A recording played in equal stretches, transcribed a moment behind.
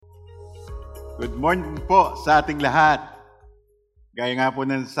Good morning po sa ating lahat. Gaya nga po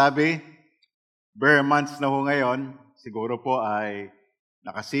ng sabi, bare months na ho ngayon, siguro po ay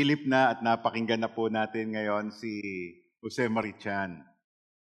nakasilip na at napakinggan na po natin ngayon si Jose Marichan.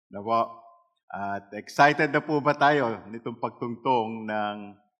 Na po, at excited na po ba tayo nitong pagtungtong ng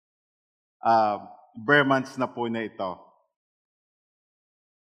bare months na po na ito?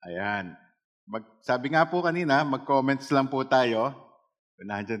 Ayan. Sabi nga po kanina, mag-comments lang po tayo. Kung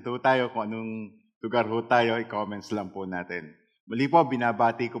nandyan po tayo, kung anong lugar po tayo, i-comments lang po natin. Muli po,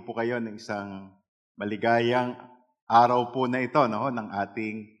 binabati ko po kayo ng isang maligayang araw po na ito, ng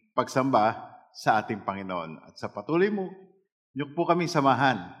ating pagsamba sa ating Panginoon. At sa patuloy mo, niyo po kami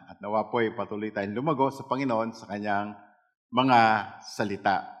samahan at nawa po ay patuloy tayong lumago sa Panginoon sa kanyang mga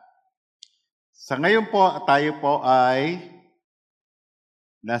salita. Sa ngayon po, tayo po ay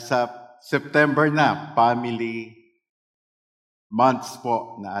nasa September na, Family Months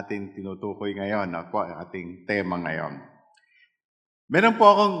po na ating tinutukoy ngayon, po ang ating tema ngayon. Meron po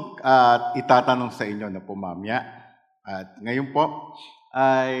akong itatanong sa inyo na pumamya. At ngayon po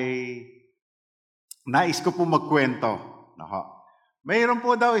ay nais ko po magkwento. Mayroon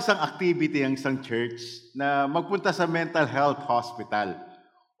po daw isang activity ang isang church na magpunta sa mental health hospital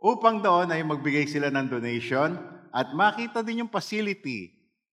upang doon ay magbigay sila ng donation at makita din yung facility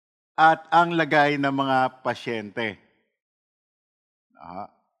at ang lagay ng mga pasyente.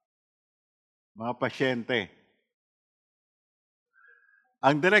 Mga pasyente.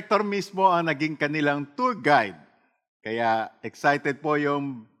 Ang director mismo ang naging kanilang tour guide. Kaya excited po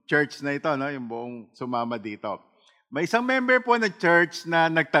yung church na ito, yung buong sumama dito. May isang member po ng church na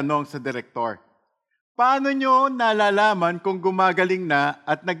nagtanong sa director, paano nyo nalalaman kung gumagaling na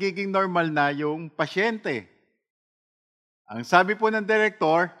at nagiging normal na yung pasyente? Ang sabi po ng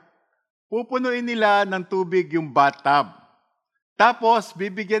director, pupunuin nila ng tubig yung bathtub. Tapos,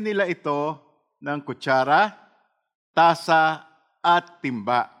 bibigyan nila ito ng kutsara, tasa, at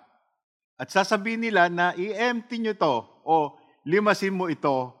timba. At sasabihin nila na i-empty nyo to o limasin mo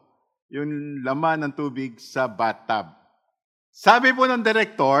ito, yung laman ng tubig sa bathtub. Sabi po ng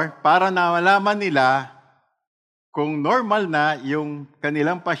direktor, para malaman nila kung normal na yung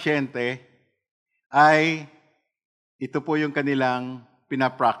kanilang pasyente, ay ito po yung kanilang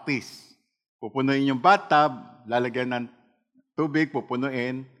pinapractice. Pupunuin yung bathtub, lalagyan ng tubig,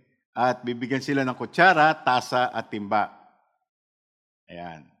 pupunuin, at bibigyan sila ng kutsara, tasa, at timba.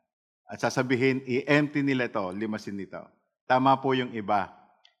 Ayan. At sasabihin, i-empty nila ito, limasin nito. Tama po yung iba.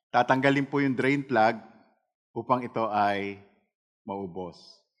 Tatanggalin po yung drain plug upang ito ay maubos.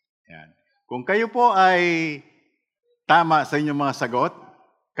 Ayan. Kung kayo po ay tama sa inyong mga sagot,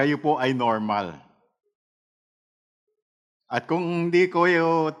 kayo po ay normal. At kung hindi ko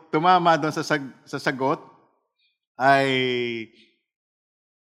tumama doon sa sagot, ay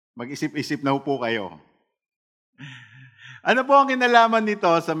mag-isip-isip na po kayo. Ano po ang kinalaman nito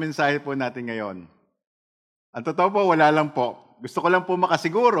sa mensahe po natin ngayon? Ang totoo po, wala lang po. Gusto ko lang po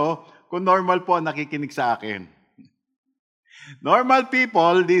makasiguro kung normal po ang nakikinig sa akin. Normal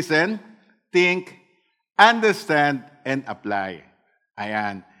people listen, think, understand, and apply.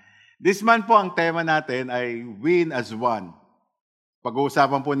 Ayan. This month po ang tema natin ay Win as One.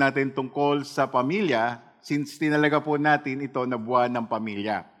 Pag-uusapan po natin tungkol sa pamilya since tinalaga po natin ito na buwan ng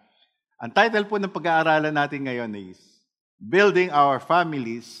pamilya. Ang title po ng pag-aaralan natin ngayon is Building Our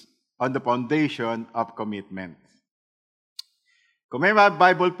Families on the Foundation of Commitment. Kung may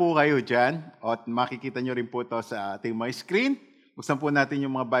Bible po kayo dyan, at makikita nyo rin po ito sa ating mga screen, buksan po natin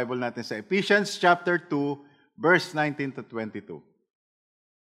yung mga Bible natin sa Ephesians chapter 2, verse 19 to 22.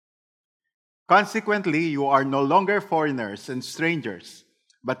 Consequently, you are no longer foreigners and strangers,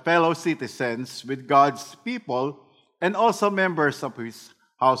 but fellow citizens with God's people and also members of His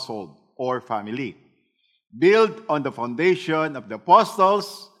household or family. Build on the foundation of the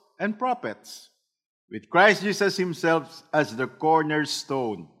apostles and prophets, with Christ Jesus Himself as the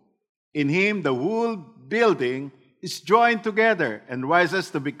cornerstone. In Him, the whole building is joined together and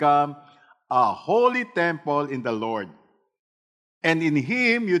rises to become a holy temple in the Lord. And in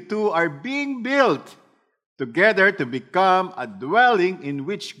Him, you two are being built together to become a dwelling in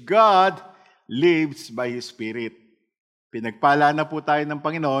which God lives by His Spirit. Pinagpala na po tayo ng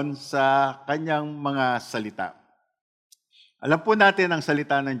Panginoon sa Kanyang mga salita. Alam po natin ang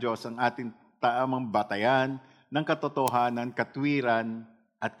salita ng Diyos, ang ating tamang batayan ng katotohanan, katwiran,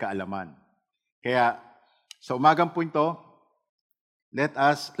 at kaalaman. Kaya sa umagang po ito, let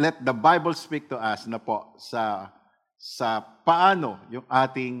the Bible speak to us na po sa paano yung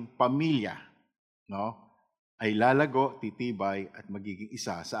ating pamilya ay lalago, titibay, at magiging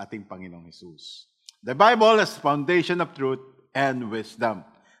isa sa ating Panginoong Hesus. The Bible is foundation of truth and wisdom.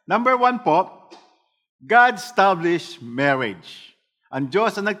 Number 1 po, God established marriage. Ang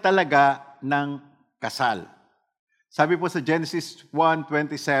Diyos ang nagtalaga ng kasal. Sabi po sa Genesis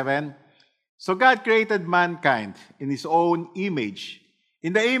 1:27, so God created mankind in His own image.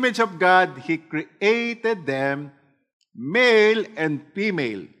 In the image of God, He created them, male and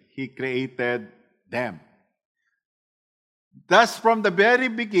female. He created them. Thus, from the very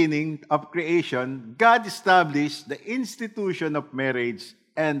beginning of creation, God established the institution of marriage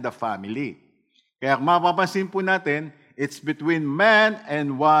and the family. Kaya mapapansin po natin, it's between man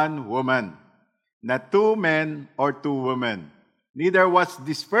and one woman, not two men or two women. Neither was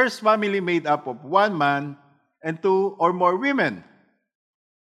this first family made up of one man and two or more women.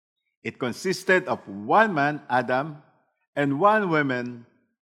 It consisted of one man, Adam, and one woman,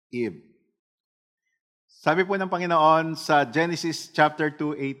 Eve. Sabi po ng Panginoon sa Genesis chapter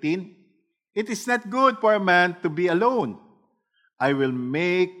 2:18, it is not good for a man to be alone. I will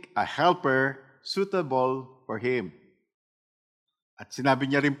make a helper suitable for him. At sinabi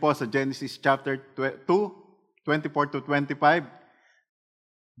niya rin po sa Genesis chapter 2:24-25,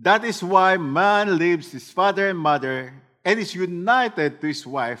 that is why man leaves his father and mother and is united to his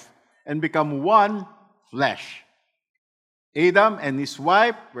wife and become one flesh. Adam and his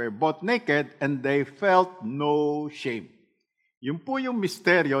wife were both naked and they felt no shame. Yun po yung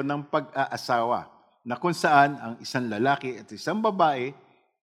misteryo ng pag-aasawa na kung saan ang isang lalaki at isang babae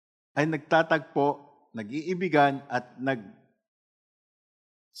ay nagtatagpo, nag-iibigan at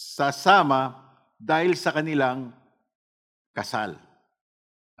nagsasama dahil sa kanilang kasal.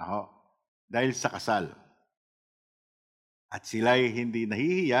 Dahil sa kasal. At sila'y hindi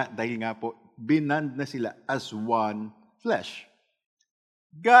nahihiya dahil nga po binand na sila as one flesh.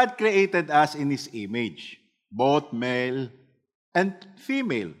 God created us in His image, both male and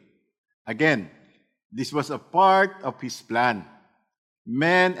female. Again, this was a part of His plan.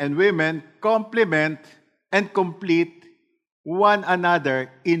 Men and women complement and complete one another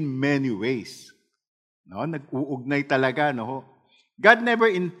in many ways. Nag-uugnay talaga, no? God never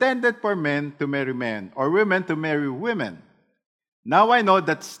intended for men to marry men or women to marry women. Now I know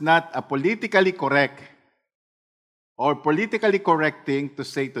that's not a politically correct or politically correct thing to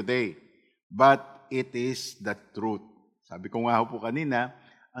say today, but it is the truth. Sabi ko nga po kanina,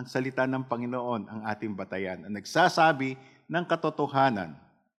 ang salita ng Panginoon ang ating batayan, ang nagsasabi ng katotohanan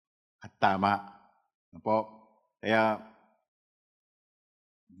at tama. Kaya,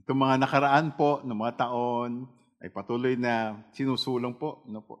 itong mga nakaraan po ng mga taon ay patuloy na sinusulong po,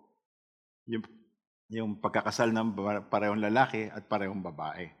 yung pagkakasal ng parehong lalaki at parehong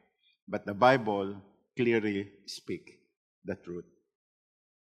babae. But the Bible clearly speak the truth.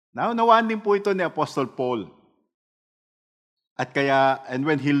 Naunawaan din po ito ni Apostle Paul. And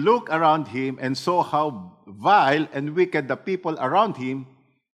when he looked around him and saw how vile and wicked the people around him,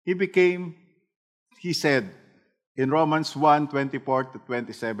 he said in Romans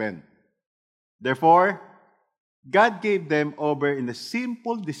 1:24-27, therefore, God gave them over in the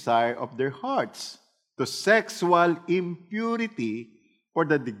simple desire of their hearts to sexual impurity for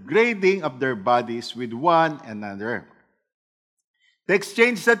the degrading of their bodies with one another. They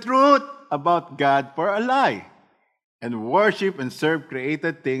exchanged the truth about God for a lie and worship and serve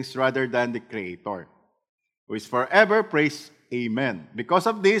created things rather than the Creator, who is forever praised. Amen. Because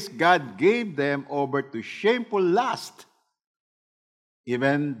of this, God gave them over to shameful lust.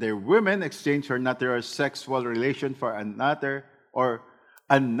 Even their women exchanged her natural sexual relation for another or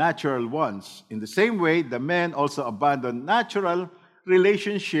unnatural ones. In the same way, the men also abandoned natural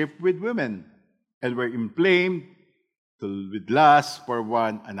relationship with women and were inflamed with lust for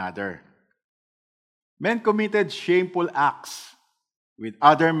one another. Men committed shameful acts with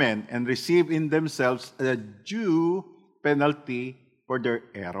other men and received in themselves a due penalty for their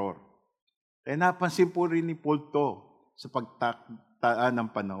error. Kaya napansin po rin ni Paul to sa pagtaktaan ng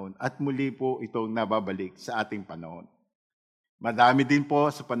panahon at muli po itong nababalik sa ating panahon. Madami din po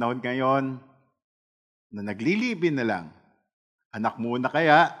sa panahon ngayon na naglilibin na lang. Anak muna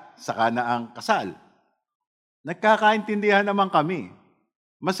kaya, saka na ang kasal. Nagkakaintindihan naman kami.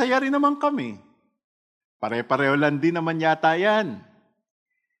 Masaya rin naman kami. Pare-pareho lang din naman yata yan.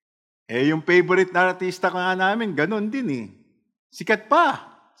 Yung favorite na artista nga namin, ganun din eh. Sikat pa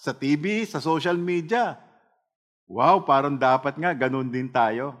sa TV, sa social media. Wow, parang dapat nga ganun din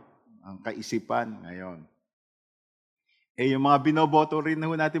tayo. Ang kaisipan ngayon. Yung mga binoboto rin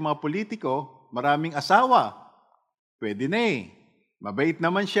natin mga politiko, maraming asawa. Pwede na eh. Mabait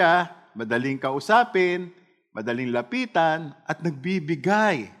naman siya, madaling kausapin, madaling lapitan, at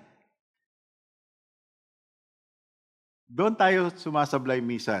nagbibigay. Doon tayo sumasablay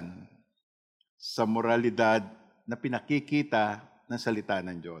minsan sa moralidad na pinakikita ng salita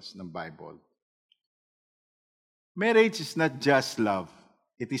ng Diyos, ng Bible. Marriage is not just love.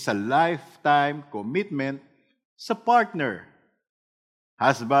 It is a lifetime commitment sa partner,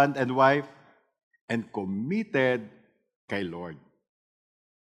 husband and wife, and committed kay Lord.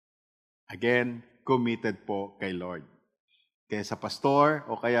 Again, committed po kay Lord. Kaya sa pastor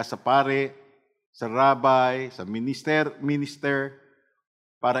o kaya sa pare, sa rabbi, sa minister,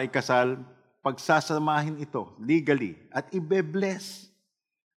 para ikasal, pagsasamahin ito legally at ibe-bless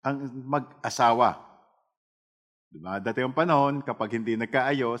ang mag-asawa. Dumadating ang panahon, kapag hindi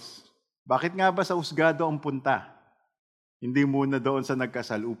nagkaayos, bakit nga ba sa husgado ang punta? Hindi muna doon sa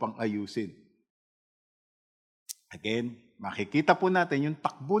nagkasal upang ayusin. Again, makikita po natin yung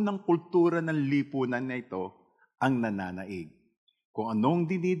takbo ng kultura ng lipunan na ito ang nananaig. Kung anong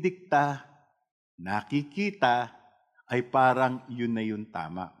dinidikta, nakikita, ay parang yun na yun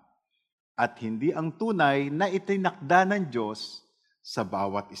tama. At hindi ang tunay na itinakda ng Diyos sa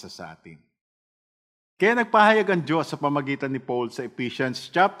bawat isa sa atin. Kaya nagpahayag ang Diyos sa pamagitan ni Paul sa Ephesians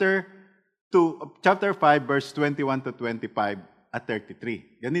chapter 5, verse 21 to 25 at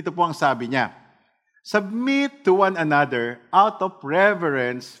 33. Ganito po ang sabi niya, "Submit to one another out of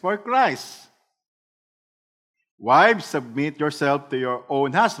reverence for Christ. Wives, submit yourself to your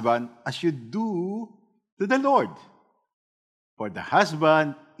own husband as you do to the Lord. For the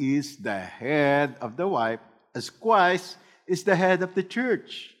husband is the head of the wife, as Christ is the head of the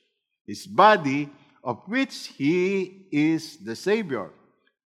church, his body, of which he is the Savior.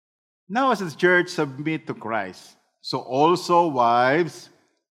 Now as the church submit to Christ, so also wives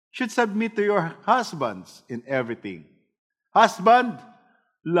should submit to your husbands in everything. Husband,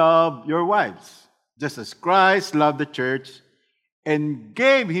 love your wives, just as Christ loved the church and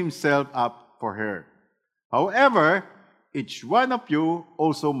gave himself up for her. However, each one of you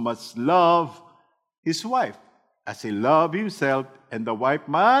also must love his wife as he loved himself, and the wife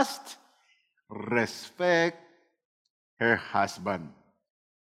must respect her husband.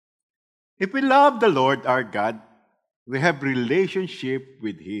 If we love the Lord our God, we have relationship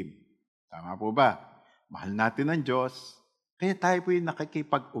with Him." Tama po ba? Mahal natin ang Diyos, kaya tayo po yung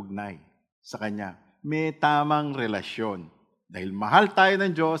nakikipag-ugnay sa Kanya. May tamang relasyon. Dahil mahal tayo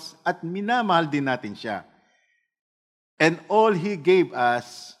ng Diyos at minamahal din natin siya. And all He gave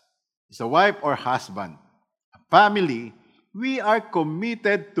us is a wife or husband, a family. We are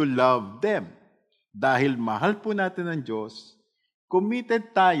committed to love them. Dahil mahal po natin ang Diyos,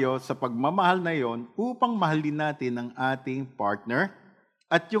 committed tayo sa pagmamahal na yon upang mahalin natin ang ating partner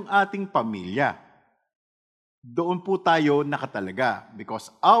at yung ating pamilya. Doon po tayo nakatalaga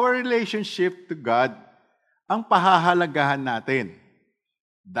because our relationship to God ang pahahalagahan natin.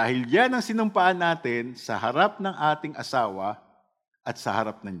 Dahil yan ang sinumpaan natin sa harap ng ating asawa at sa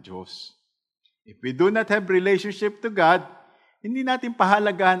harap ng Diyos. If we do not have relationship to God, hindi natin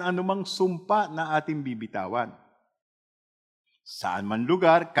pahalagahan anumang sumpa na ating bibitawan. Saan man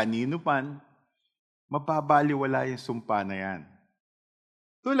lugar, kanino man, mababaliwala yung sumpa na yan.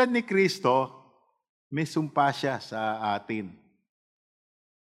 Tulad ni Kristo, may sumpa siya sa atin.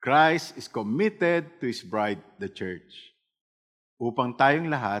 Christ is committed to His bride, the church, upang tayong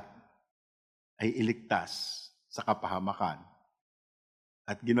lahat ay iligtas sa kapahamakan.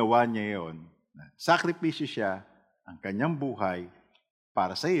 At ginawa niya yon. Sakripisyo siya ang kanyang buhay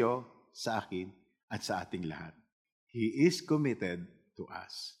para sa iyo, sa akin, at sa ating lahat. He is committed to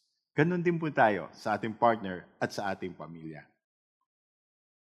us. Ganon din po tayo sa ating partner at sa ating pamilya.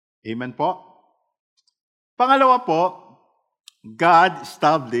 Amen po? Pangalawa po, God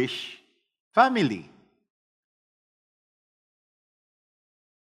established family.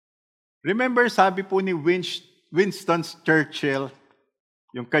 Remember, sabi po ni Winston Churchill,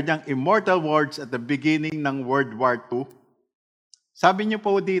 yung kanyang immortal words at the beginning ng World War II. Sabi niyo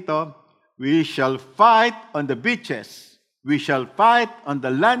po dito, "We shall fight on the beaches. We shall fight on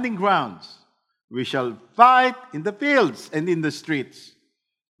the landing grounds. We shall fight in the fields and in the streets.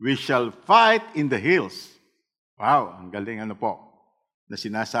 We shall fight in the hills." Wow, ang galing ano po. Na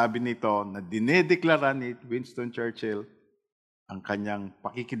sinasabi nito, na dinedeklara ni Winston Churchill ang kanyang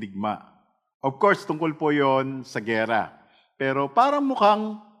pakikidigma. Of course, tungkol po yon sa gera. Pero parang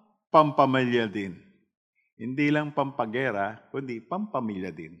mukhang pampamilya din. Hindi lang pampagera, kundi pampamilya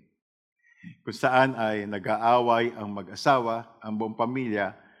din. Kung saan ay nag-aaway ang mag-asawa, ang buong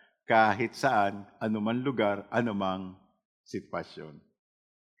pamilya, kahit saan, anumang lugar, anumang sitwasyon.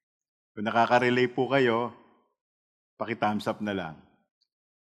 Kung nakaka-relate po kayo, paki-thumbs up na lang.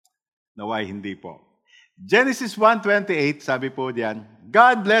 Naway hindi po. Genesis 1:28, sabi po diyan,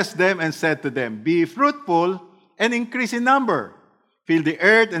 "God blessed them and said to them, Be fruitful and increase in number. Fill the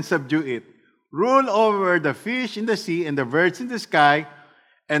earth and subdue it. rule over the fish in the sea and the birds in the sky,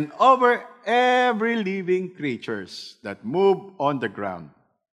 and over every living creatures that move on the ground.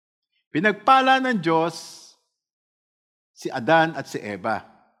 Pinagpala ng Diyos si Adan at si Eva.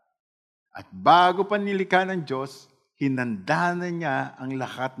 At bago pa nilikha ng Diyos, hinanda na niya ang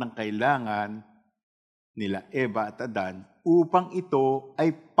lahat ng kailangan nila Eva at Adan upang ito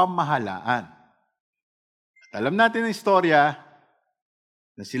ay pamahalaan. At alam natin ang istorya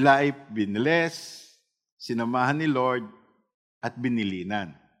na sila ay biniles, sinamahan ni Lord at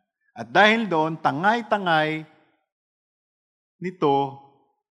binilinan. At dahil doon, tangay-tangay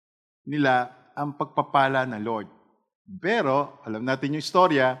nila ang pagpapala ng Lord. Pero, alam natin yung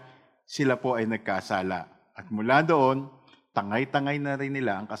istorya, sila po ay nagkasala. At mula doon, tangay-tangay na rin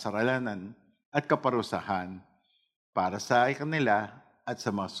nila ang kasalanan at kaparusahan para sa kanila at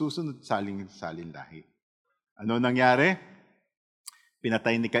sa mga susunod salin lahi. Ano nangyari?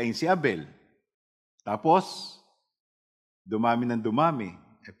 Pinatay ni Cain si Abel. Tapos, dumami ng dumami.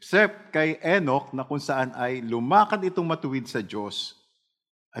 Except kay Enoch na kung saan ay lumakad itong matuwid sa Diyos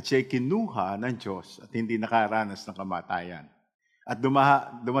at siya'y kinuha ng Diyos at hindi nakaranas ng kamatayan. At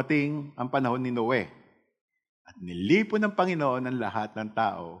dumating ang panahon ni Noe at nilipon ng Panginoon ang lahat ng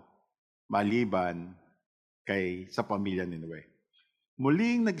tao maliban sa pamilya ni Noe.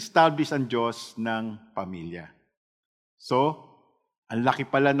 Muling nag-establish ang Diyos ng pamilya. So, ang laki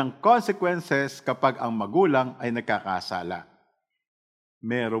pala ng consequences kapag ang magulang ay nagkakasala.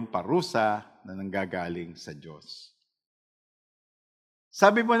 Merong parusa na nanggagaling sa Diyos.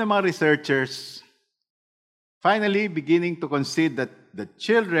 Sabi po ng mga researchers, finally beginning to concede that the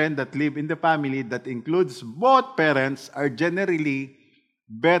children that live in the family that includes both parents are generally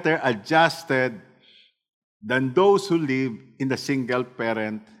better adjusted than those who live in the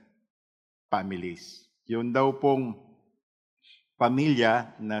single-parent families. Yun daw pong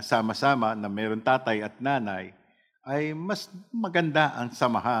pamilya na sama-sama na mayroong tatay at nanay ay mas maganda ang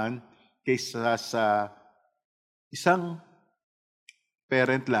samahan kaysa sa isang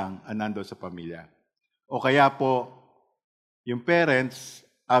parent lang ang nandoon sa pamilya. O kaya po, yung parents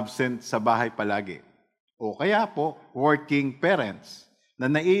absent sa bahay palagi. O kaya po, working parents na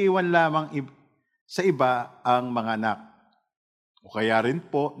naiiwan lamang sa iba ang mga anak. O kaya rin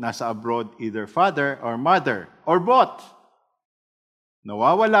po, nasa abroad either father or mother or both.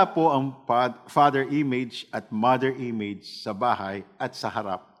 Nawawala po ang father image at mother image sa bahay at sa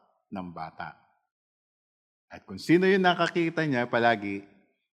harap ng bata. At kung sino yung nakakita niya palagi,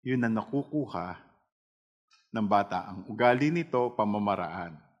 yun ang nakukuha ng bata. Ang ugali nito,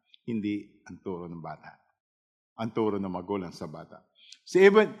 pamamaraan, hindi ang turo ng bata. Ang turo ng magulang sa bata.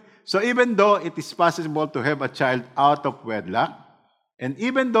 So even though it is possible to have a child out of wedlock, and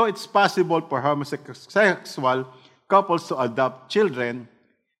even though it's possible for homosexual couples to adopt children,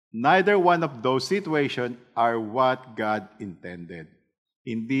 neither one of those situations are what God intended.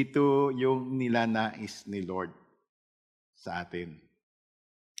 Hindi ito yung nilanais ni Lord sa atin.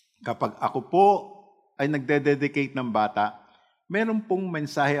 Kapag ako po ay nagde-dedicate ng bata, meron pong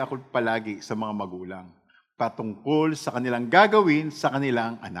mensahe ako palagi sa mga magulang patungkol sa kanilang gagawin sa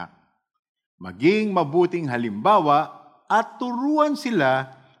kanilang anak. Maging mabuting halimbawa at turuan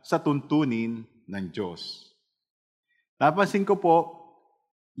sila sa tuntunin ng Diyos. Napansin ko po,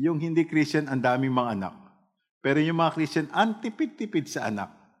 yung hindi Christian, ang daming mga anak. Pero yung mga Christian, ang tipid-tipid sa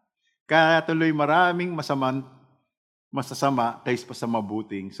anak. Kaya tuloy maraming masasama kaysa pa sa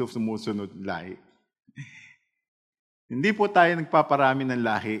mabuting sumusunod lahi. Hindi po tayo nagpaparami ng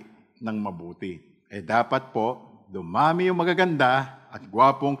lahi ng mabuti. Dapat po, dumami yung magaganda at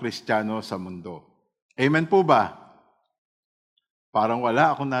gwapong Kristiyano sa mundo. Amen po ba? Parang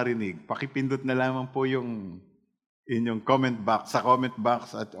wala akong narinig. Pakipindot na lamang po yung inyong comment box, sa comment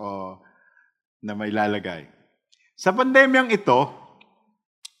box at na may lalagay. Sa pandemyang ito,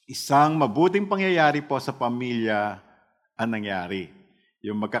 isang mabuting pangyayari po sa pamilya ang nangyari.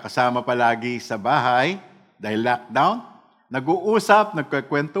 Yung magkakasama palagi sa bahay dahil lockdown, nag-uusap,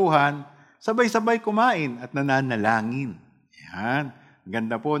 nagkakwentuhan, sabay-sabay kumain at nananalangin. Yan.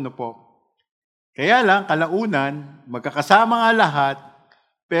 Ganda po, no po. Kaya lang, kalaunan, magkakasama nga lahat,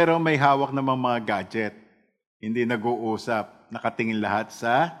 pero may hawak namang mga gadget. Hindi nag-uusap, nakatingin lahat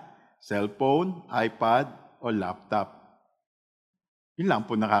sa cellphone, iPad, o laptop. Yun lang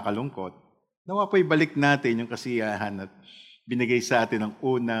po nakakalungkot. Nawa po ibalik natin yung kasiyahan at binigay sa atin ang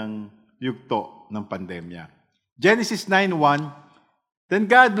unang yugto ng pandemya. Genesis 9:1, Then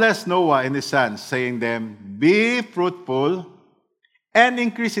God blessed Noah and his sons, saying them, Be fruitful and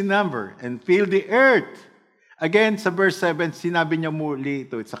increase in number and fill the earth. Again, sa verse 7, sinabi niya muli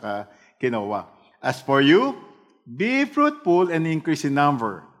ito kay Noah. As for you, be fruitful and increase in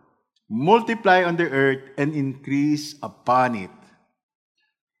number. multiply on the earth and increase upon it.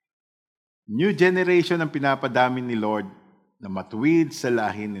 New generation ang pinapadami ni Lord na matuwid sa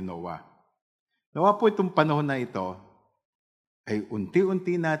lahi ni Noah. Nawa po itong panahon na ito ay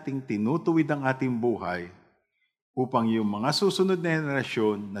unti-unti nating tinutuwid ang ating buhay upang yung mga susunod na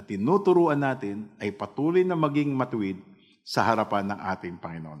henerasyon na tinuturuan natin ay patuloy na maging matuwid sa harapan ng ating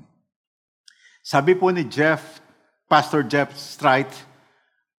Panginoon. Sabi po ni Pastor Jeff Strite,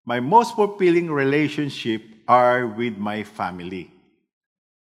 my most fulfilling relationship are with my family.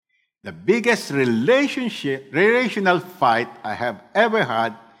 The biggest relational fight I have ever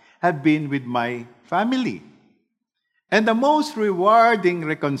had have been with my family. And the most rewarding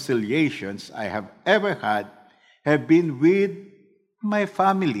reconciliations I have ever had have been with my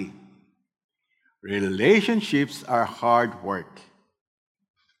family. Relationships are hard work.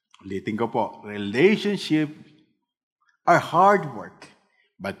 Ulitin ko po, relationships are hard work,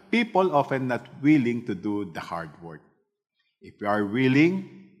 but people often not willing to do the hard work. If you are willing,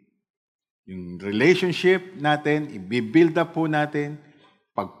 yung relationship natin, i-build up po natin,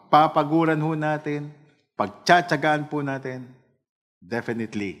 pagpapaguran ho natin, pagtsatsagaan po natin,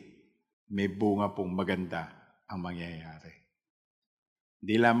 definitely, may bunga pong maganda ang mangyayari.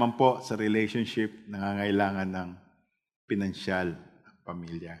 Hindi lamang po sa relationship nangangailangan ng pinansyal ng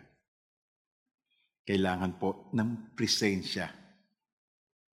pamilya. Kailangan po ng presensya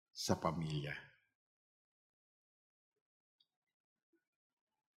sa pamilya.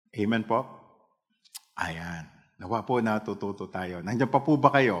 Amen po? Ayan. Nawa po natututo tayo. Nandiyan pa po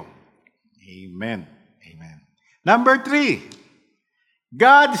ba kayo? Amen. Amen. Number 3,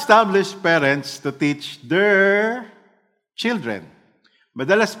 God established parents to teach their children.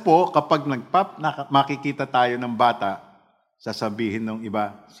 Madalas po kapag makikita tayo ng bata, sasabihin ng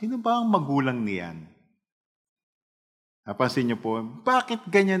iba, sino ba ang magulang niyan? Napansin niyo po, bakit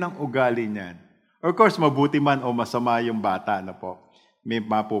ganyan ang ugali niyan? Of course, mabuti man o masama yung bata, na po, may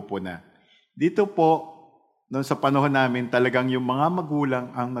mapupuna. Dito po, noon sa panahon namin, talagang yung mga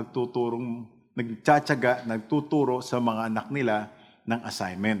magulang ang nagtuturo sa mga anak nila ng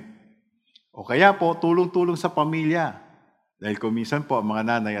assignment. O kaya po, tulong-tulong sa pamilya. Dahil kung minsan po, mga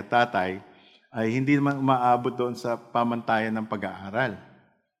nanay at tatay ay hindi naman umaabot doon sa pamantayan ng pag-aaral.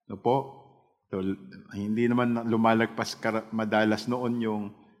 No po? So, hindi naman lumalagpas madalas noon yung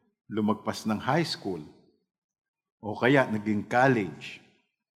lumagpas ng high school. O kaya naging college.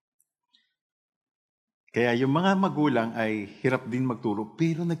 Kaya yung mga magulang ay hirap din magturo,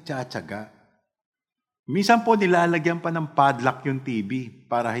 pero nagtsatsaga. Minsan po nilalagyan pa ng padlock yung TV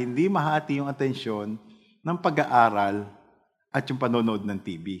para hindi mahati yung atensyon ng pag-aaral at yung panonood ng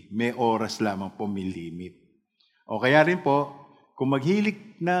TV. May oras lamang po, may limit. O kaya rin po, kung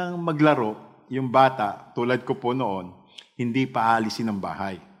maghilig ng maglaro, yung bata, tulad ko po noon, hindi pa aalisin ng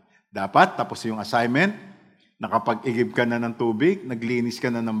bahay. Dapat tapos yung assignment, nakapag-igib ka na ng tubig, naglinis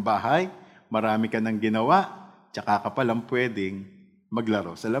ka na ng bahay, marami ka nang ginawa, tsaka ka palang pwedeng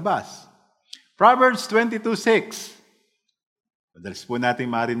maglaro sa labas. Proverbs 22:6. Madalas po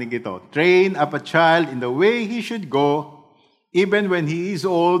natin marinig ito. Train up a child in the way he should go, even when he is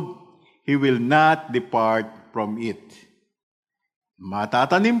old, he will not depart from it.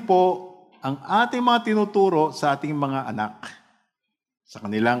 Matatanim po ang ating mga tinuturo sa ating mga anak, sa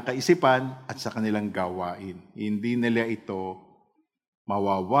kanilang kaisipan at sa kanilang gawain. Hindi nila ito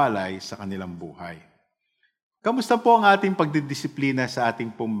mawawalay sa kanilang buhay. Kamusta po ang ating pagdidisiplina sa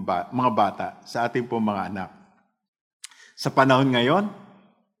ating mga bata, sa ating mga anak? Sa panahon ngayon,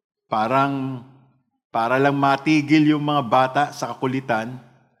 para lang matigil yung mga bata sa kakulitan,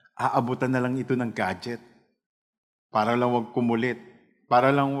 aabutan na lang ito ng gadget. Para lang wag kumulit. Para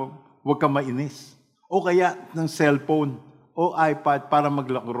lang wag ka mainis. O kaya ng cellphone o iPad para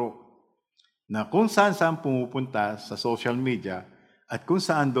maglaro. Na kung saan pumupunta sa social media at kung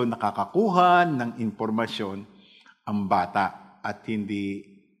saan doon nakakakuha ng impormasyon ang bata at hindi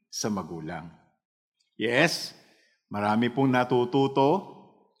sa magulang. Yes, marami pong natututo.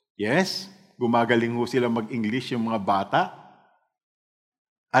 Yes, gumagaling ho sila mag-English yung mga bata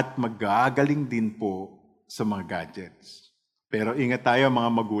at magagaling din po sa mga gadgets. Pero ingat tayo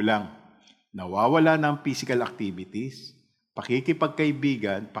mga magulang, nawawala ng physical activities,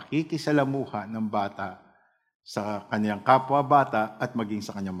 pakikipagkaibigan, pakikisalamuha ng bata sa kanyang kapwa-bata at maging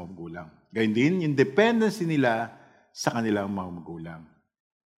sa kanyang magulang. Gayun din, yung dependency nila sa kanilang mga magulang.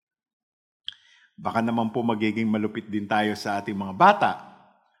 Baka naman po magiging malupit din tayo sa ating mga bata.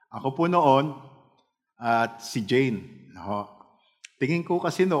 Ako po noon, at si Jane, tingin ko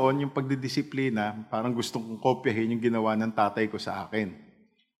kasi noon, yung pagdidisiplina, parang gustong kong kopyahin yung ginawa ng tatay ko sa akin.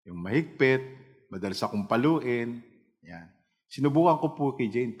 Yung mahigpit, madalas akong paluin. Yan. Sinubukan ko po kay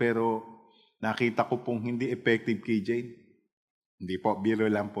Jane, pero nakita ko pong hindi effective kay Jane. Hindi po, biro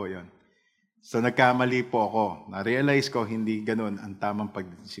lang po yon. So nagkamali po ako. Na-realize ko hindi ganun ang tamang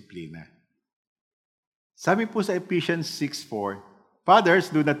pagdisiplina. Sabi po sa Ephesians 6:4, Fathers,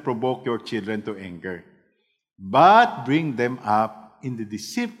 do not provoke your children to anger, but bring them up in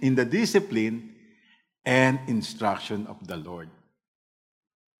the discipline and instruction of the Lord.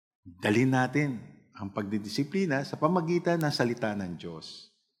 Dalhin natin ang pagdidisiplina sa pamagitan ng salita ng Diyos.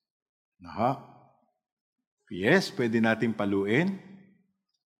 Yes, pwede natin paluin.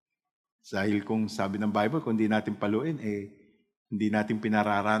 Dahil kung sabi ng Bible, kung hindi natin paluin, hindi natin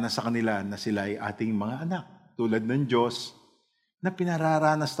pinararanas sa kanila na sila ay ating mga anak. Tulad ng Diyos, na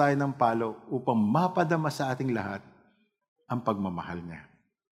pinararanas tayo ng palo upang mapadama sa ating lahat ang pagmamahal niya.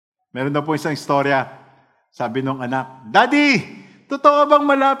 Meron na po isang istorya. Sabi ng anak, Daddy, totoo bang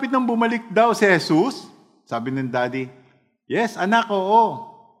malapit nang bumalik daw si Jesus? Sabi ng daddy, Yes, anak, oo.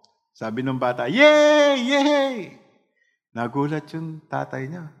 Sabi ng bata, Yay! Yay! Nagulat yung tatay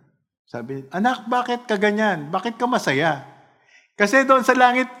niya. Sabi, anak, bakit ka ganyan? Bakit ka masaya? Kasi doon sa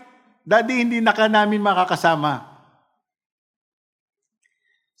langit, Daddy, hindi na ka namin makakasama.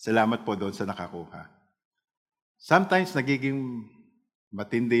 Salamat po doon sa nakakuha. Sometimes nagiging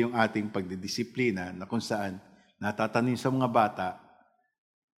matindi yung ating pagdidisiplina na kung saan natatanim sa mga bata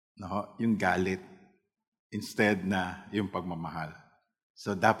yung galit instead na yung pagmamahal.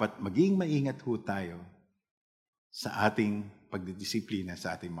 So dapat maging maingat ho tayo sa ating pagdidisiplina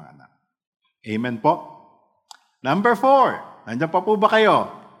sa ating mga anak. Amen po. Number 4, nandiyan pa po ba kayo?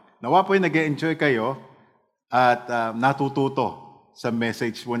 Nawa po yung nag-enjoy kayo at natututo sa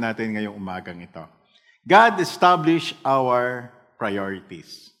message po natin ngayong umagang ito. God established our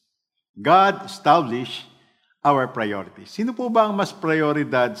priorities. God established our priorities. Sino po ba ang mas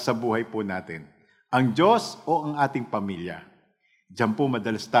prioridad sa buhay po natin? Ang Diyos o ang ating pamilya? Diyan po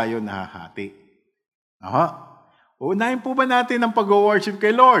madalas tayo nahahati. Unahin po ba natin ang pag-worship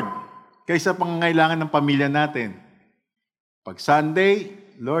kay Lord kaysa pangangailangan ng pamilya natin? Pag Sunday,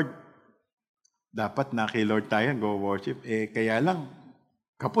 Lord, dapat na kay Lord tayo go-worship. Kaya lang,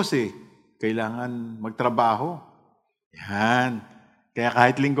 kapos kailangan magtrabaho. Yan. Kaya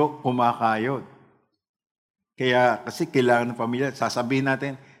kahit linggo, kumakayod. Kaya kasi kailangan ng pamilya, sasabihin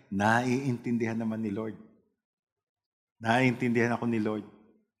natin, naiintindihan naman ni Lord. Naiintindihan ako ni Lord.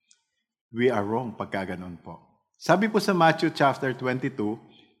 We are wrong pagka ganun po. Sabi po sa Matthew chapter 22,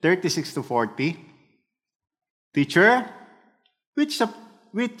 36-40, Teacher, which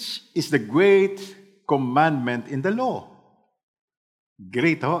is the great commandment in the law?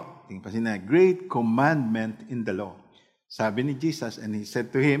 Great tingnan pa sina, great commandment in the law. Sabi ni Jesus, and he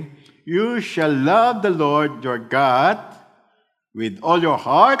said to him, You shall love the Lord your God with all your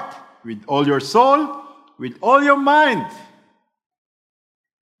heart, with all your soul, with all your mind.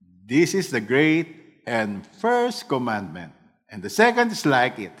 This is the great and first commandment. And the second is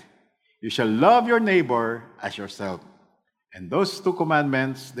like it. You shall love your neighbor as yourself. And those two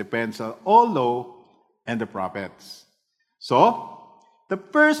commandments depends on all law and the prophets. So, the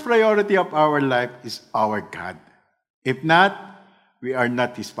first priority of our life is our God. If not, we are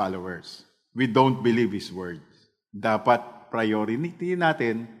not His followers. We don't believe His words. Dapat priority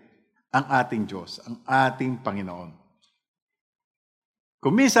natin ang ating Diyos, ang ating Panginoon.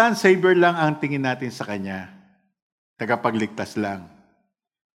 Kung minsan, Savior lang ang tingin natin sa Kanya, tagapagligtas lang.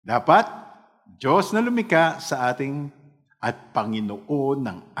 Dapat, Diyos na lumikha sa ating at Panginoon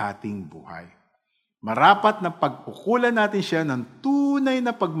ng ating buhay. Marapat na pagkukulan natin siya ng tunay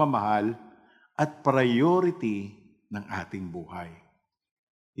na pagmamahal at priority ng ating buhay.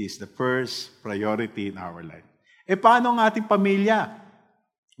 He is the first priority in our life. Paano ang ating pamilya?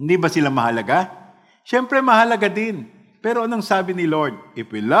 Hindi ba sila mahalaga? Siyempre mahalaga din. Pero anong sabi ni Lord? If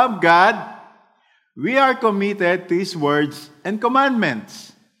we love God, we are committed to His words and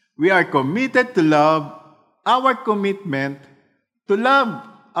commandments. We are committed to love our commitment to love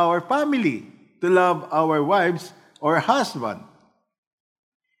our family, to love our wives or husband.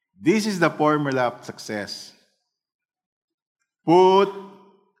 This is the formula of success. Put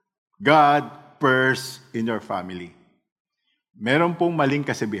God first in your family. Meron pong maling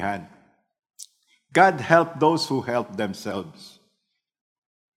kasabihan. God help those who help themselves.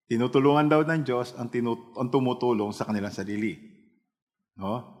 Tinutulungan daw ng Diyos ang tumutulong sa kanilang sarili.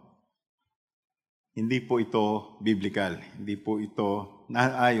 No? Hindi po ito biblical. Hindi po ito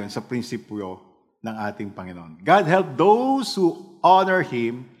naayon sa prinsipyo ng ating Panginoon. God help those who honor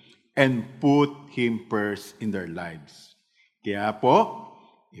Him and put Him first in their lives. Kaya po,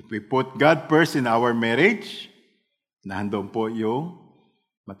 if we put God first in our marriage, nandun po yung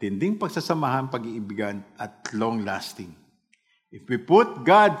matinding pagsasamahan, pag-iibigan at long-lasting. If we put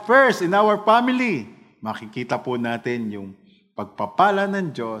God first in our family, makikita po natin yung pagpapala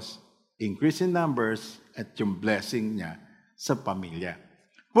ng Diyos, increase in numbers, at yung blessing niya sa pamilya.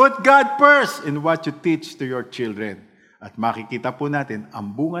 Put God first in what you teach to your children. At makikita po natin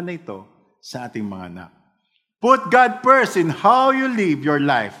ang bunga na ito sa ating mga anak. Put God first in how you live your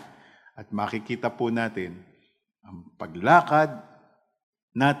life. At makikita po natin ang paglakad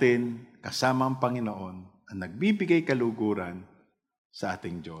natin kasama ang Panginoon ang nagbibigay kaluguran sa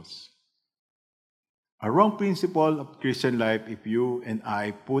ating Diyos. A wrong principle of Christian life if you and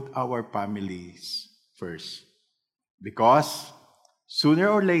I put our families first. Because sooner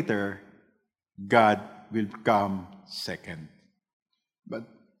or later, God will come second.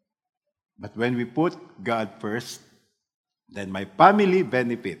 But when we put God first, then my family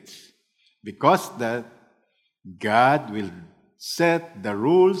benefits. Because that God will set the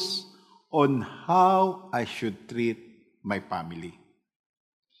rules on how I should treat my family.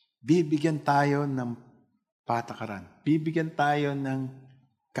 Bibigyan tayo ng patakaran. Bibigyan tayo ng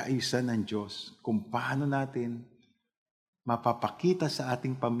kaayusan ng Diyos kung paano natin mapapakita sa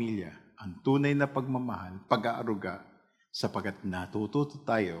ating pamilya ang tunay na pagmamahal, pag-aaruga, sapagat natututo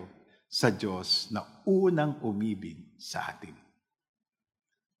tayo sa Diyos na unang umibig sa atin.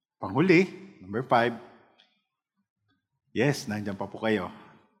 Panghuli, number 5. Yes, nandiyan pa po kayo.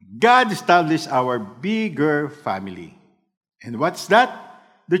 God established our bigger family. And what's that?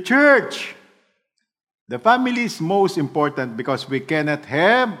 The church. The family is most important because we cannot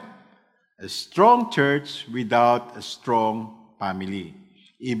have a strong church without a strong family.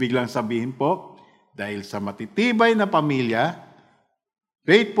 Ibig lang sabihin po, dahil sa matitibay na pamilya,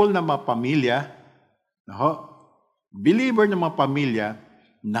 faithful na mga pamilya, believer na mga pamilya,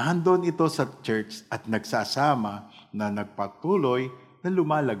 nandun ito sa church at nagsasama na nagpatuloy na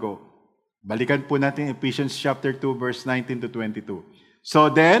lumalago. Balikan po natin Ephesians chapter 2 verse 19 to 22.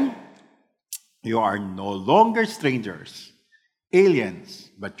 So then, you are no longer strangers, aliens,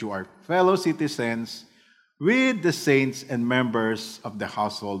 but you are fellow citizens with the saints and members of the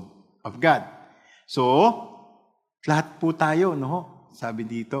household of God. So, lahat po tayo, sabi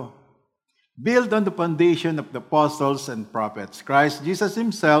dito. Build on the foundation of the apostles and prophets, Christ Jesus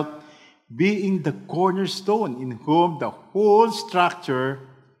himself being the cornerstone, in whom the whole structure,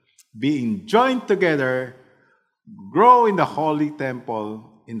 being joined together, grow in the holy temple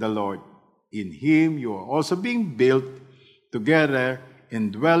in the Lord. In him you are also being built together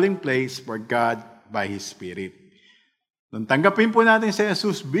in dwelling place for God by His Spirit. Nung tanggapin po natin si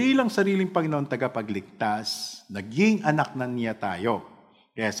Jesus bilang sariling Panginoon tagapagligtas, naging anak na niya tayo.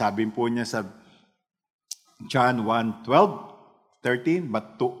 Kaya sabi po niya sa John 1:12-13,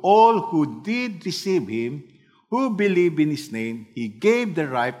 but to all who did receive Him, who believe in His name, He gave the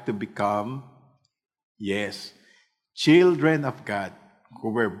right to become, children of God,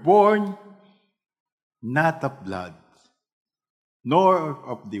 who were born not of blood, nor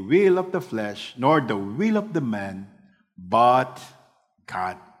of the will of the flesh, nor the will of the man, but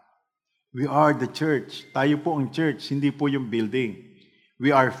God. We are the church. Tayo po ang church, hindi po yung building. We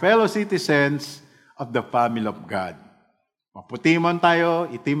are fellow citizens of the family of God. Maputi man tayo,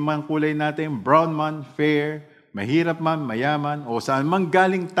 itim man kulay natin, brown man, fair, mahirap man, mayaman, o saan man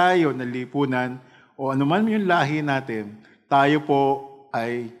galing tayo na lipunan, o anuman yung lahi natin, tayo po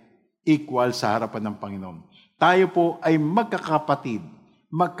ay equal sa harapan ng Panginoon. Tayo po ay magkakapatid,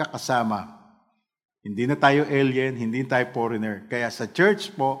 magkakasama. Hindi na tayo alien, hindi tayo foreigner. Kaya sa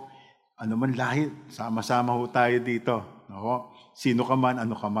church po, anuman lahi, sama-sama ho tayo dito. Sino ka man,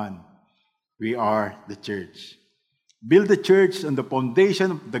 ano ka man. We are the church. Build the church on the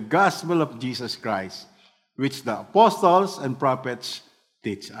foundation of the gospel of Jesus Christ, which the apostles and prophets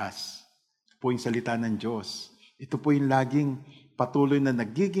teach us. Ito po yung salita ng Diyos. Ito po yung laging patuloy na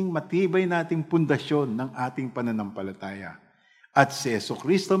nagiging matibay nating pundasyon ng ating pananampalataya. At si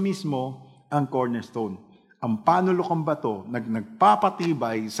Jesucristo mismo ang cornerstone, ang panulokang bato na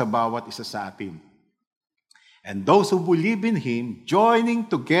nagpapatibay sa bawat isa sa atin. And those who believe in Him, joining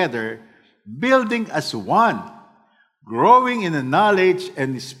together, building as one, growing in the knowledge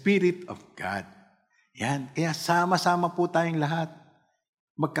and the Spirit of God. Yan, kaya sama-sama po tayong lahat.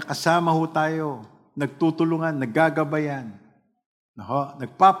 Magkakasama ho tayo, nagtutulungan, naggagabayan,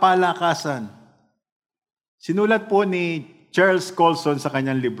 nagpapalakasan. Sinulat po ni Charles Colson sa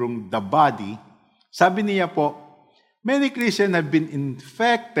kanyang librong The Body, sabi niya po, many Christians have been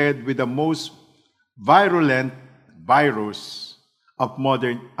infected with the most virulent virus of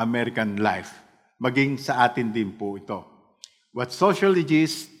modern American life. Maging sa atin din po ito. What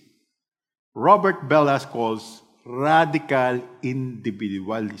sociologist Robert Bellas calls radical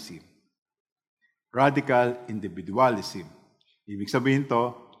individualism. Radical individualism. Ibig sabihin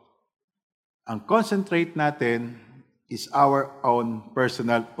to, ang concentrate natin is our own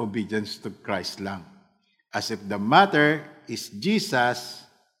personal obedience to Christ lang. As if the matter is Jesus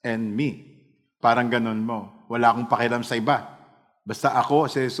and me. Parang ganun mo. Wala akong pakialam sa iba. Basta ako,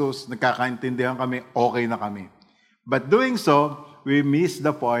 si Jesus, nagkakaintindihan kami, okay na kami. But doing so, we miss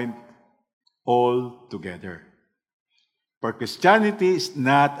the point altogether. For Christianity is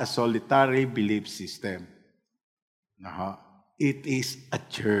not a solitary belief system. It is a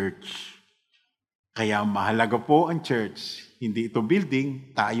church. Kaya mahalaga po ang church. Hindi ito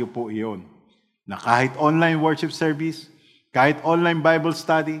building, tayo po iyon. Na kahit online worship service, kahit online Bible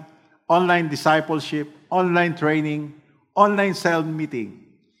study, online discipleship, online training, online cell meeting,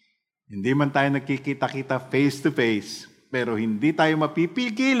 hindi man tayo nagkikita-kita face-to-face, pero hindi tayo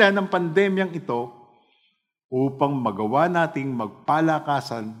mapipigilan ng pandemyang ito upang magawa nating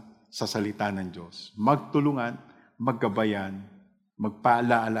magpalakasan sa salita ng Diyos. Magtulungan, maggabayan,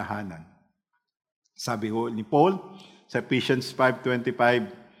 magpaalaalahanan. Sabi ho ni Paul sa Ephesians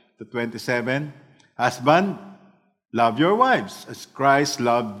 5:25-27, Husband, love your wives as Christ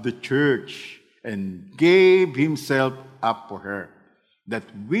loved the church and gave himself up for her, that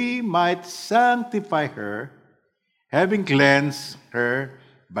we might sanctify her, having cleansed her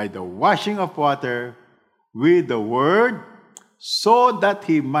by the washing of water with the word, so that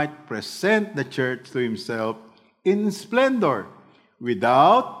he might present the church to himself in splendor,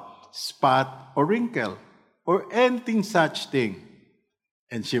 without spot or wrinkle, or anything such thing,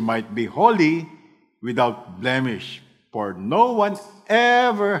 and she might be holy without blemish. For no one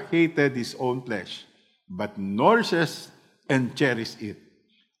ever hated his own flesh, but nourishes and cherishes it,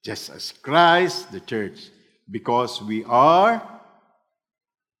 just as Christ the church, because we are,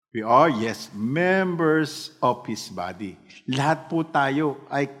 yes, members of His body. Lahat po tayo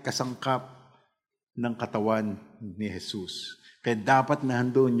ay kasangkap ng katawan ni Jesus. Kaya dapat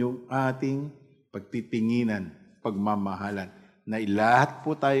nahandoon yung ating pagtitinginan, pagmamahalan, na lahat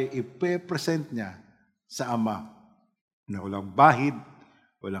po tayo ipe-present niya sa Ama, na walang bahid,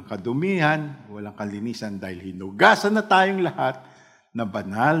 walang kadumihan, walang kalinisan, dahil hinugasan na tayong lahat na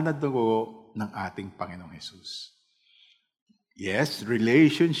banal na dugo ng ating Panginoong Jesus. Yes,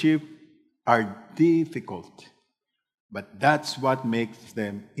 relationships are difficult, but that's what makes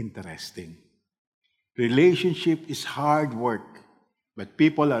them interesting. Relationship is hard work, but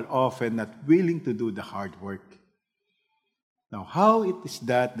people are often not willing to do the hard work. Now, how it is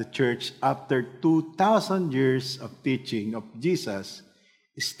that the church, after 2,000 years of teaching of Jesus,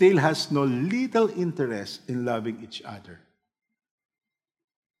 still has no little interest in loving each other?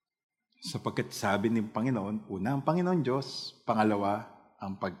 Sapagkat sabi ng Panginoon, una ang Panginoon Diyos, pangalawa,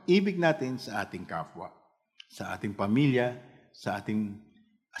 ang pag-ibig natin sa ating kapwa, sa ating pamilya, sa ating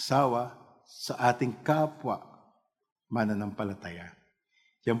asawa, sa ating kapwa, mananampalataya.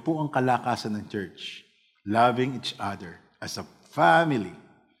 Yan po ang kalakasan ng church, loving each other as a family.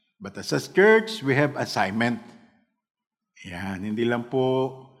 But as a church, we have assignment. Yan, hindi lang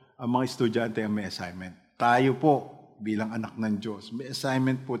po ang mga estudyante ang may assignment. Tayo po, bilang anak ng Diyos, may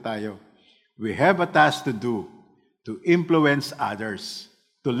assignment po tayo. We have a task to do, to influence others,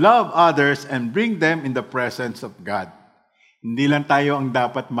 to love others and bring them in the presence of God. Hindi lang tayo ang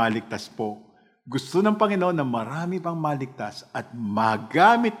dapat maligtas po. Gusto ng Panginoon na marami pang maligtas at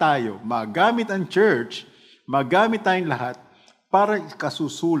magamit tayo, magamit ang church, magamit tayong lahat para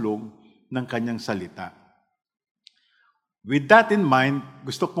kasusulong ng kanyang salita. With that in mind,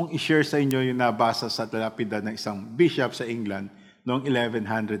 gusto kong i-share sa inyo yung nabasa sa lapida ng isang bishop sa England noong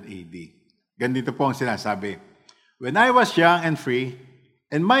 1100 AD. Ganito po ang sinasabi, When I was young and free,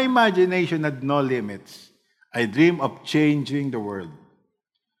 and my imagination had no limits, I dreamed of changing the world.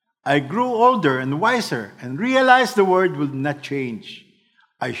 I grew older and wiser and realized the world would not change.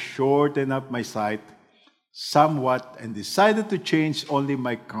 I shortened up my sight somewhat and decided to change only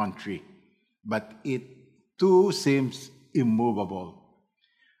my country, but it too seems immovable.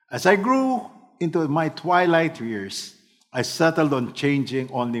 As I grew into my twilight years, I settled on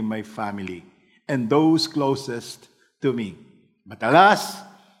changing only my family and those closest to me. But alas,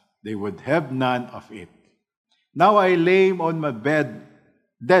 they would have none of it. Now I lay on my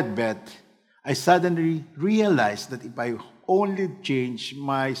deathbed, I suddenly realized that if I only change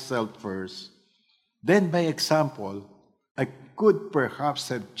myself first, then by example, I could perhaps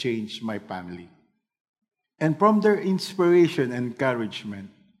have changed my family. And from their inspiration and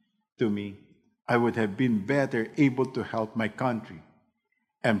encouragement to me, I would have been better able to help my country.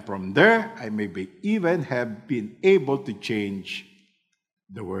 And from there, I may even have been able to change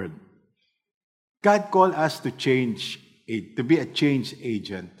the world. God called us to to be a change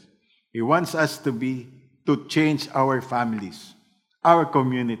agent. He wants us to change our families, our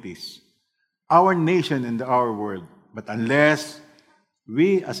communities, our nation, and our world. But unless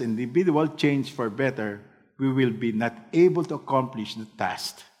we as individuals change for better, we will be not able to accomplish the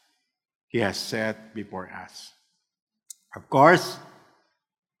task He has set before us. Of course,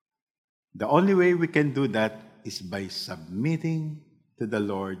 the only way we can do that is by submitting to the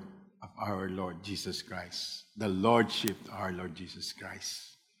Lord of our Lord Jesus Christ, the Lordship of our Lord Jesus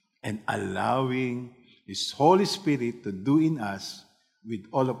Christ, and allowing His Holy Spirit to do in us, with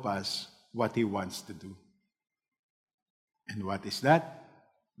all of us, what He wants to do. And what is that?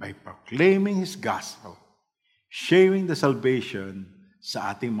 By proclaiming His gospel, sharing the salvation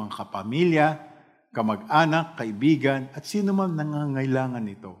sa ating mga kapamilya, kamag-anak, kaibigan, at sino man nangangailangan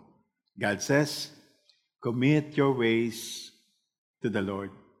nito. God says, commit your ways to the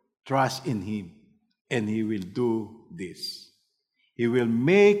Lord. Trust in Him, and He will do this. He will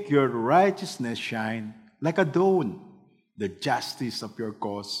make your righteousness shine like a dawn, the justice of your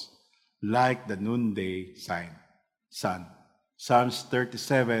cause like the noonday sun. Psalms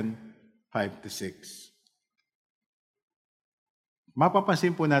 37, 5-6.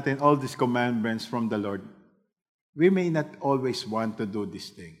 Mapapansin po natin all these commandments from the Lord. We may not always want to do these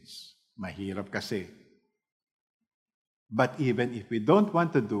things. Mahirap kasi. But even if we don't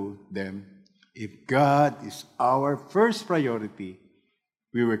want to do them, if God is our first priority,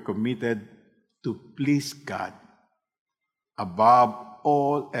 we were committed to please God above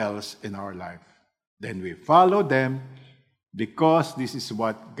all else in our life. Then we follow them because this is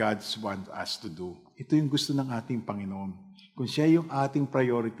what God wants us to do. Ito yung gusto ng ating Panginoon. Kung siya yung ating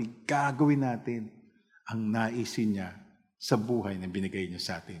priority, gagawin natin ang naisin niya sa buhay na binigay niya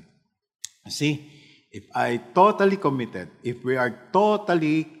sa atin. See, if we are totally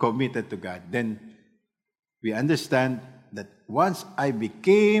committed to God, then we understand that once I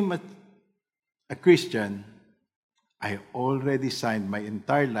became a Christian, I already signed my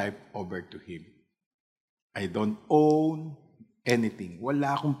entire life over to Him. I don't own anything.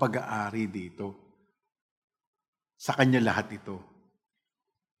 Wala akong pag-aari dito. Sa Kanya lahat ito.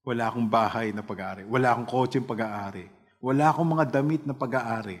 Wala akong bahay na pag-aari. Wala akong kotseng pag-aari. Wala akong mga damit na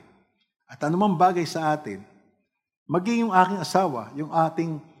pag-aari. At anumang bagay sa atin, maging yung aking asawa, yung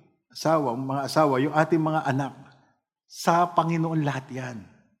ating asawa, yung ating mga anak, sa Panginoon lahat yan.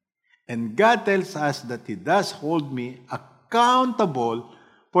 And God tells us that He does hold me accountable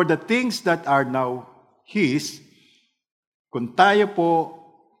for the things that are now His. Kung tayo po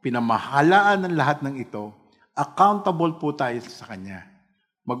pinamahalaan ng lahat ng ito, accountable po tayo sa Kanya.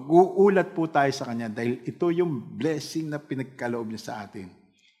 Mag-uulat po tayo sa Kanya dahil ito yung blessing na pinagkaloob niya sa atin.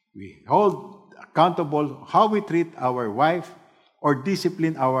 We hold accountable how we treat our wife or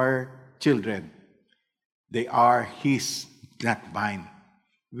discipline our children. They are His, not mine.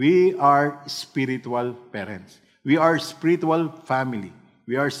 We are spiritual parents. We are spiritual family.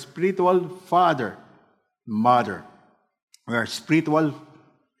 We are spiritual father, mother. We are spiritual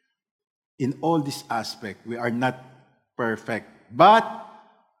in all this aspect. We are not perfect, but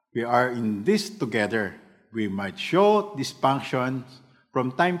we are in this together. We might show dysfunctions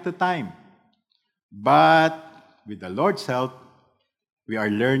from time to time, but with the Lord's help, we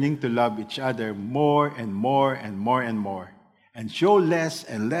are learning to love each other more and more and more and more, and show less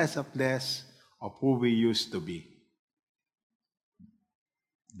and less of who we used to be.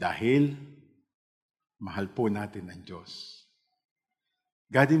 Dahil mahal po natin ang Diyos.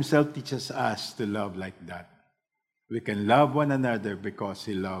 God Himself teaches us to love like that. We can love one another because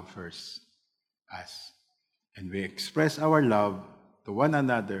He loved first us. And we express our love to one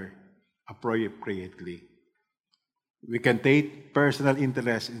another appropriately. We can take personal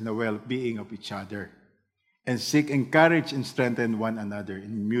interest in the well-being of each other and seek encourage and strengthen one another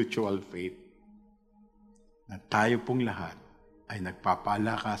in mutual faith. Na tayo pong lahat ay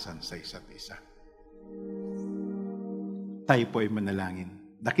nagpapalakasan sa isa't isa. Tayo po ay manalangin.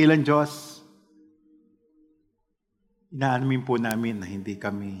 Dakilang Diyos, inaamin po namin na hindi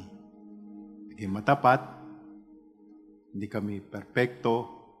kami matapat, hindi kami perpekto,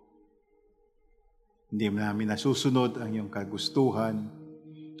 hindi namin nasusunod ang iyong kagustuhan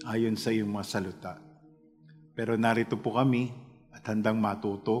ayon sa iyong mga salita. Pero narito po kami at handang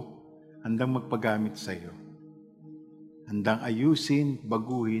matuto, handang magpagamit sa iyo. Handang ayusin,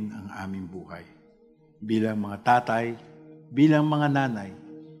 baguhin ang aming buhay. Bilang mga tatay, bilang mga nanay,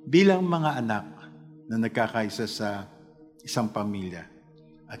 bilang mga anak na nagkakaisa sa isang pamilya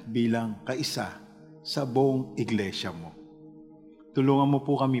at bilang kaisa sa buong iglesia mo. Tulungan mo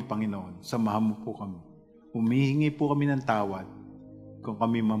po kami, Panginoon. Samahan mo po kami. Humihingi po kami ng tawad kung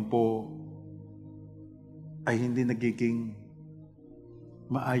kami man po ay hindi nagiging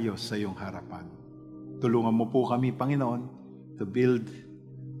maayos sa iyong harapan. Tulungan mo po kami, Panginoon, to build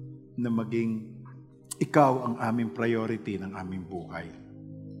na maging ikaw ang aming priority ng aming buhay.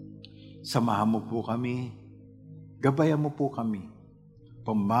 Samahan mo po kami, gabayan mo po kami,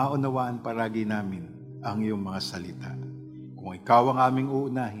 pamaunawaan paragi namin ang iyong mga salita. Kung ikaw ang aming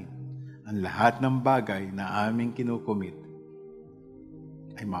uunahin, ang lahat ng bagay na aming kinukumit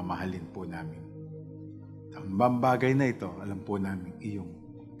ay mamahalin po namin. Ang mga bagay na ito, alam po namin iyong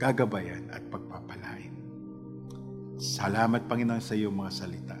gagabayan at pagpapalain. Salamat, Panginoon, sa iyong mga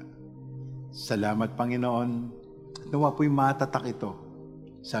salita. Salamat, Panginoon, at nawa po'y matatak ito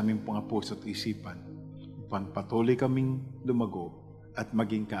sa aming mga puso't isipan upang patuloy kaming lumago at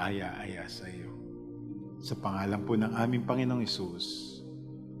maging kaaya-aya sa iyo. Sa pangalan po ng aming Panginoong Hesus.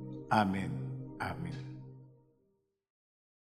 Amen. Amen.